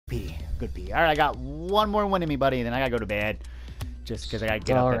P. Good P. All right, I got one more win in me, buddy, and then I gotta go to bed. Just because I gotta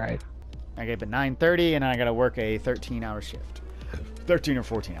get up. All right. I get up at 9:30, and I gotta work a 13-hour shift. 13 or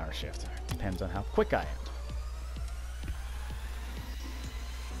 14-hour shift. Depends on how quick I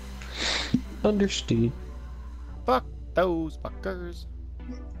am. Understood. Fuck those fuckers.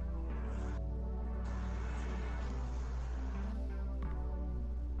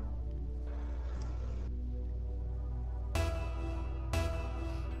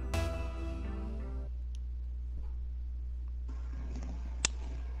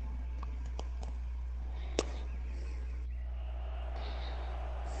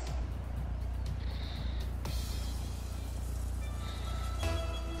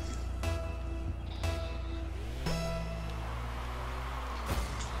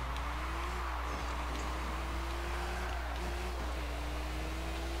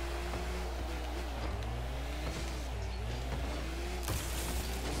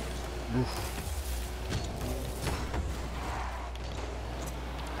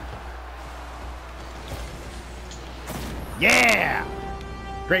 Yeah!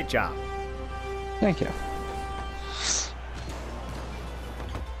 Great job. Thank you.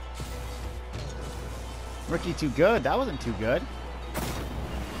 Rookie too good. That wasn't too good.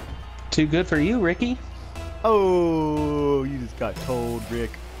 Too good for you, Ricky. Oh, you just got told,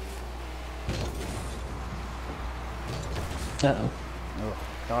 Rick. Uh-oh. Oh,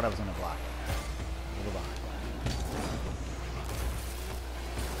 thought I was in a block. A little behind.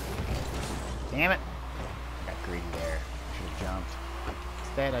 Damn it. I got greedy there. Should have jumped.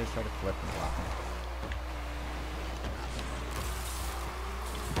 Instead, I just tried to flip and block him.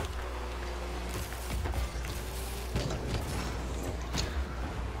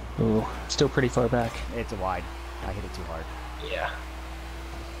 Ooh, still pretty far back. It's a wide. I hit it too hard. Yeah.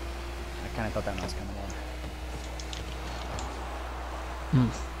 I kind of thought that one was coming in.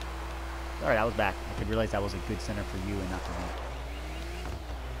 Alright, I was back. I could realize that was a good center for you and not for me.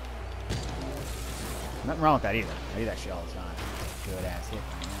 Nothing wrong with that either. I do that shit all the time. Good ass hit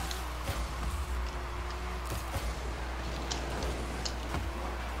right now.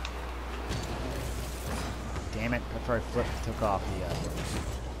 Damn it. That's where I flipped, took off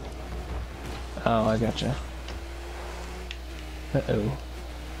the Oh, I gotcha. Uh-oh.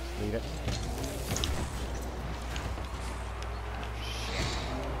 Just leave it.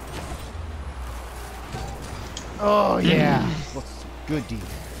 Oh, yeah. Looks good, D.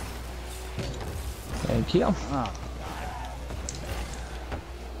 Thank you. Oh, God.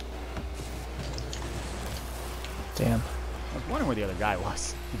 Damn. I was wondering where the other guy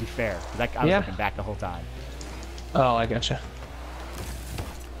was, to be fair. 'Cause I was Yeah. looking back the whole time. Oh, I gotcha.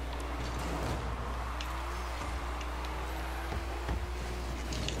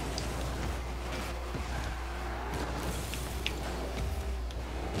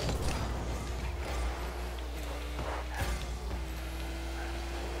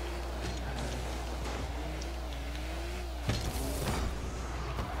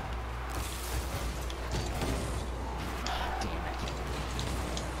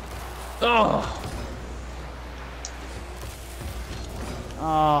 Oh,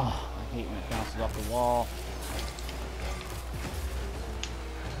 Oh, I hate when it bounces off the wall.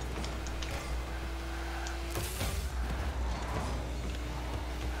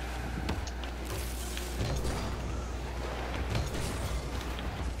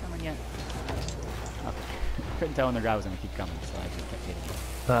 Coming yet? Okay. Couldn't tell when the guy was gonna keep coming, so I just kept hitting him.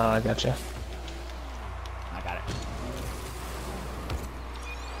 oh, I gotcha. I got it.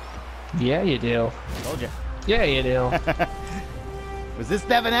 Yeah, you do. Told you. Yeah, you do. Was this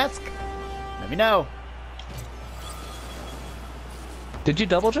Devin-esque? Let me know. Did you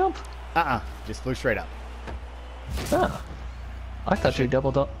double jump? Just flew straight up. Oh. I thought you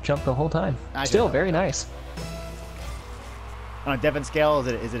double jumped the whole time. I Still did. very nice. On a Devin scale,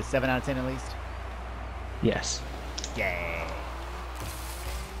 is it a 7 out of 10 at least? Yes. Yay.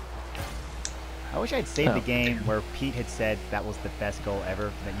 I wish I'd saved the game where Pete had said that was the best goal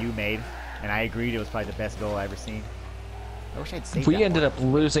ever that you made, and I agreed it was probably the best goal I ever seen. I wish I'd saved that We ended one. up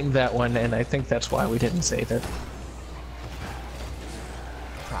losing that one, and I think that's why we didn't save it.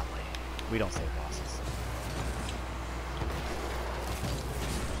 Probably. We don't save losses.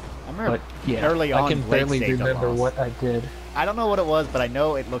 I remember But yeah, early on I can Blake barely saved a remember loss. what I did. I don't know what it was, but I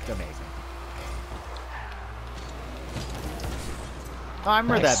know it looked amazing. Oh, I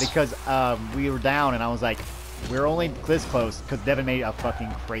remember Nice. that because we were down and I was like, we're only this close because Devin made a fucking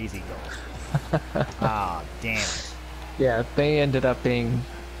crazy goal. Ah, damn it. Yeah, they ended up being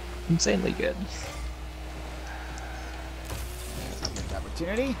insanely good. Missed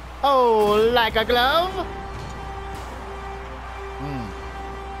opportunity. Oh, like a glove.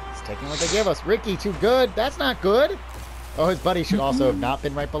 Just taking what they give us. Ricky, too good. That's not good. Oh, his buddy should also have not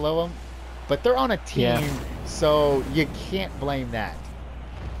been right below him. But they're on a team, so you can't blame that.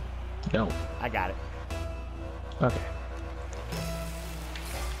 No. I got it. Okay.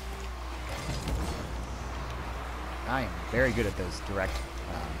 I am very good at those direct,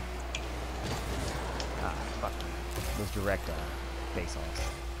 those direct face-offs.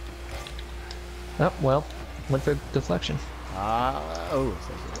 Oh, well, went for deflection. Oh,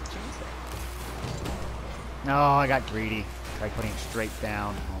 so no, I got greedy. Tried putting it straight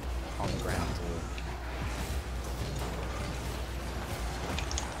down on the ground,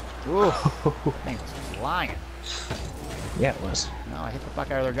 too. Ooh, thing was flying. Yeah, it was. No, I hit the fuck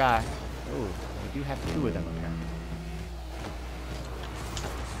out of their guy. Ooh, we do have 2 of them apparently.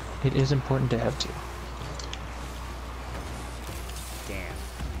 It is important to have 2. Damn,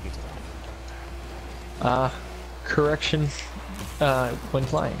 you get to that. Correction, when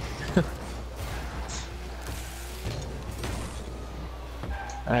flying.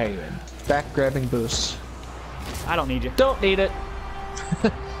 Alright, back grabbing boost. I don't need you. Don't need it.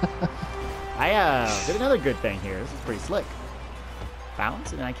 I did another good thing here. This is pretty slick.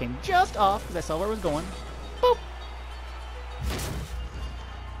 Bounce, and then I came just off because I saw where it was going. Boop.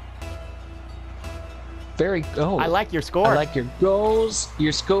 Very. Oh, I like your score. I like your goals,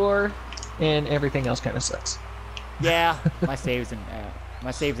 your score, and everything else kind of sucks. Yeah, my saves and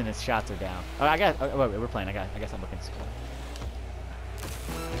his shots are down. Oh, I got. Oh, wait, we're playing. I guess I'm looking at score.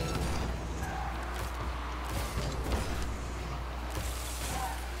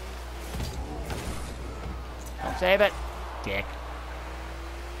 Don't save it, dick.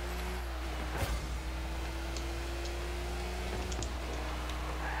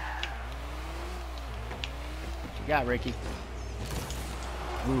 What you got, Ricky?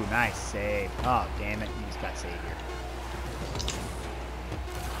 Ooh, nice save. Oh, damn it. You just got saved here.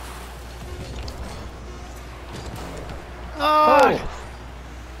 Oh!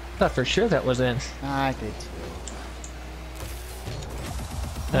 Thought for sure that was in. I did too.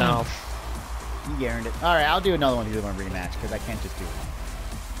 No. You earned it. Alright, I'll do another one to do one rematch, because I can't just do one.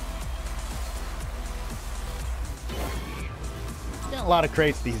 Getting a lot of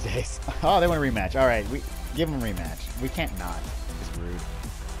crates these days. Oh, they want a rematch. Alright, we give them a rematch. We can't not. It's rude.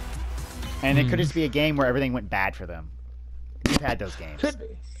 And it could just be a game where everything went bad for them. We've had those games. Could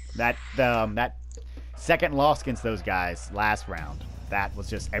be. That second loss against those guys last round, that was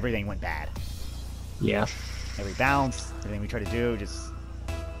just everything went bad. Yeah. Every bounce, everything we tried to do, just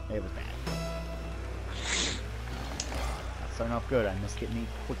it was bad. Starting off good. I missed getting the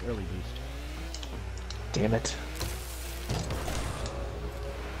quick early boost. Damn it.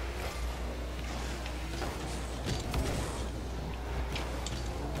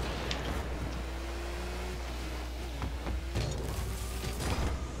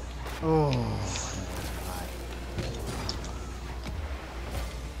 Oh.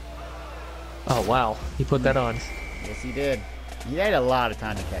 Oh, wow. He put that on. Yes, he did. He had a lot of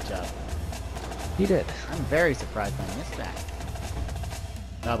time to catch up. He did. I'm very surprised I missed that.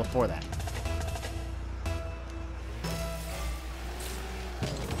 No, before that.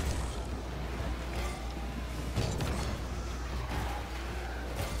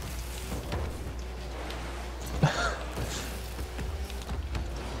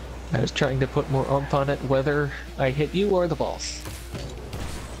 I was trying to put more oomph on it, whether I hit you or the ball.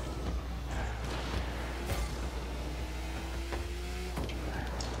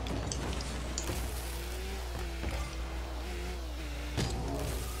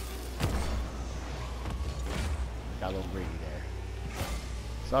 Got a little greedy there.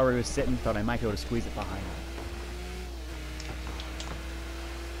 Saw where he was sitting, thought I might be able to squeeze it behind him.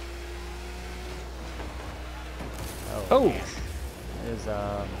 Oh! Man. That is,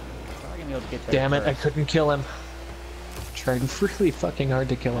 probably gonna be able to get there. Damn it, I first. couldn't kill him. Tried really fucking hard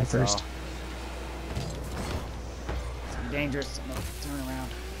to kill him That's first. all. It's gonna be dangerous. I'm gonna turn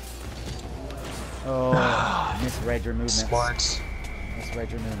around. Oh, misread your movements. Smart. Misread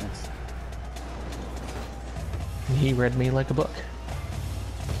your movements. He read me like a book.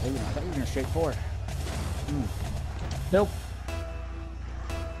 Hey, I thought you were gonna straight forward. Nope.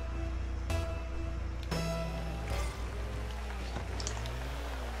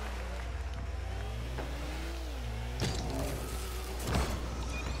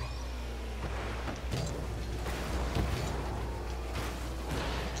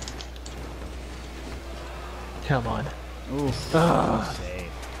 Come on. Oof. Ah. Save.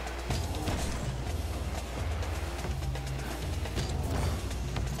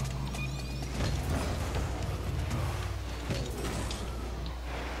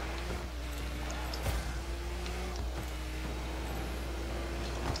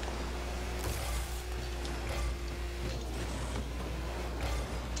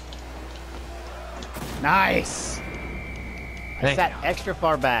 Nice. I Thank sat you. extra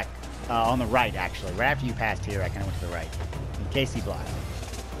far back on the right, actually. Right after you passed here, I kind of went to the right. In case he blocked.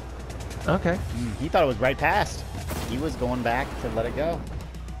 Okay. He thought it was right past. He was going back to let it go.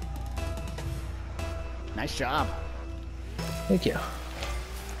 Nice job. Thank you.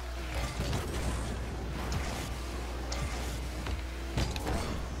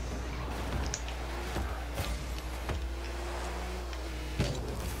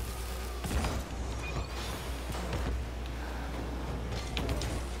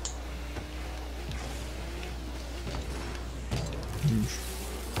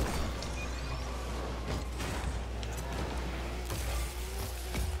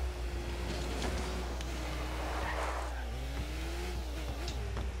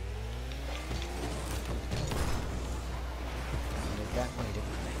 That way,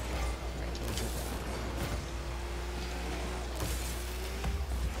 didn't they? Right towards it.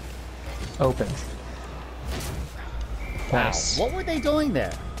 Open. Wow. Nice. What were they doing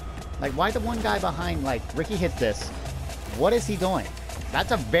there? Like, why the one guy behind, like, Ricky hit this? What is he doing?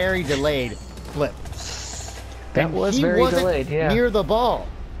 That's a very delayed flip. That And was he very wasn't delayed, yeah. near the ball.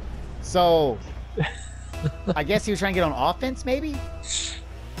 So, I guess he was trying to get on offense, maybe?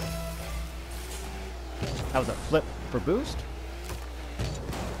 That was a flip for boost?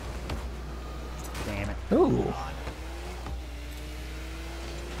 Damn it. Ooh.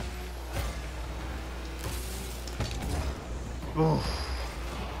 Oof.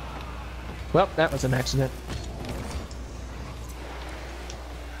 Well, that was an accident.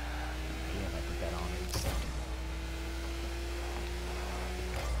 Damn, I put that on in a second.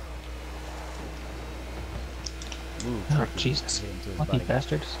 Ooh, Oh, tricky. Jesus. Get into his Lucky buddy.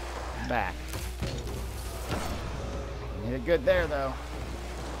 bastards. Back. Hit it good there, though.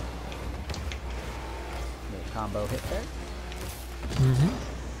 Little combo hit there.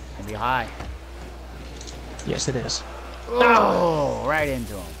 Mm-hmm. Can be high. Yes, it is. Oh, right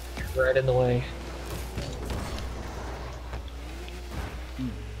into him. Right in the way. It's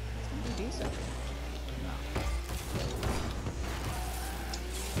gonna be decent. No.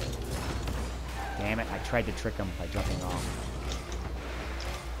 Damn it, I tried to trick him by jumping off.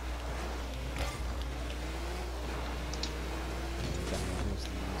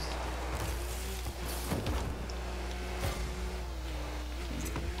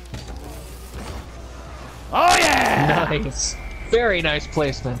 Oh yeah! Nice. Very nice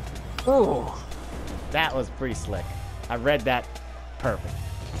placement. Ooh. That was pretty slick. I read that perfect.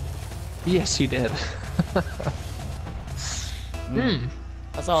 Yes, you did.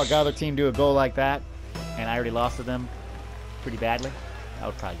 I saw a other team do a goal like that, and I already lost to them pretty badly. I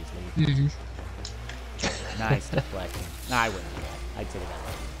would probably just leave. Mm-hmm. Nice deflection. No, I wouldn't do that. I'd take it that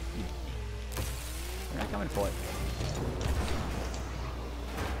way. They're not coming for it.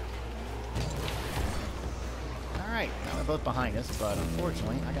 Alright, now they're both behind us, but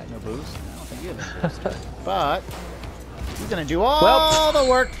unfortunately, I got no boost. I don't think you have any boost. But he's gonna do all the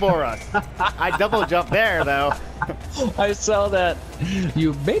work for us. I double jumped there, though. I saw that.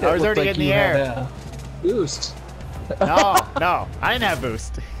 You made it I was look already like in you the had air. a boost. No, I didn't have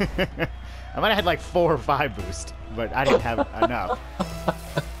boost. I might have had like 4 or 5 boost, but I didn't have enough.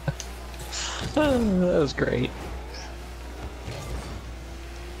 That was great.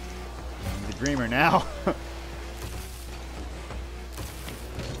 I'm the dreamer now.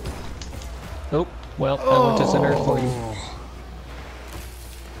 Oh, well, I went to center for you.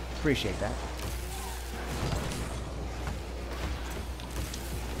 Appreciate that.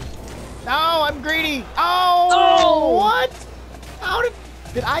 No, I'm greedy. Oh, what? How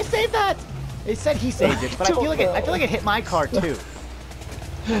did I save that? They said he saved it, but I feel like it hit my car too.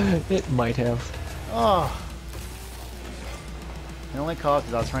 It might have. Oh. It only caused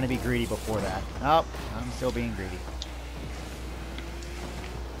because I was trying to be greedy before that. Oh, I'm still being greedy.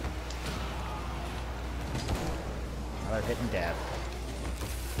 Now they're hitting Dev.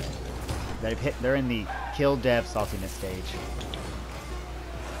 They're in the kill Dev saltiness stage.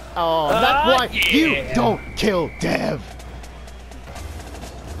 Oh, that's why you don't kill Dev.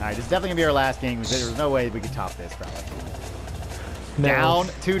 All right, this is definitely gonna be our last game. There's no way we could top this, probably. No. Down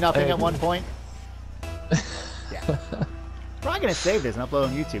 2-0 at one point. Yeah. Probably gonna save this and upload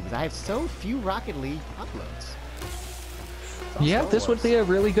on YouTube because I have so few Rocket League uploads. Yeah, this would be a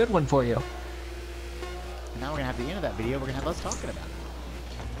really good one for you. And now we're gonna have the end of that video. We're gonna have us talking about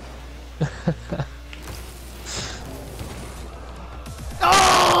it.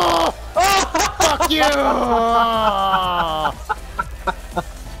 Oh! Oh! Fuck you!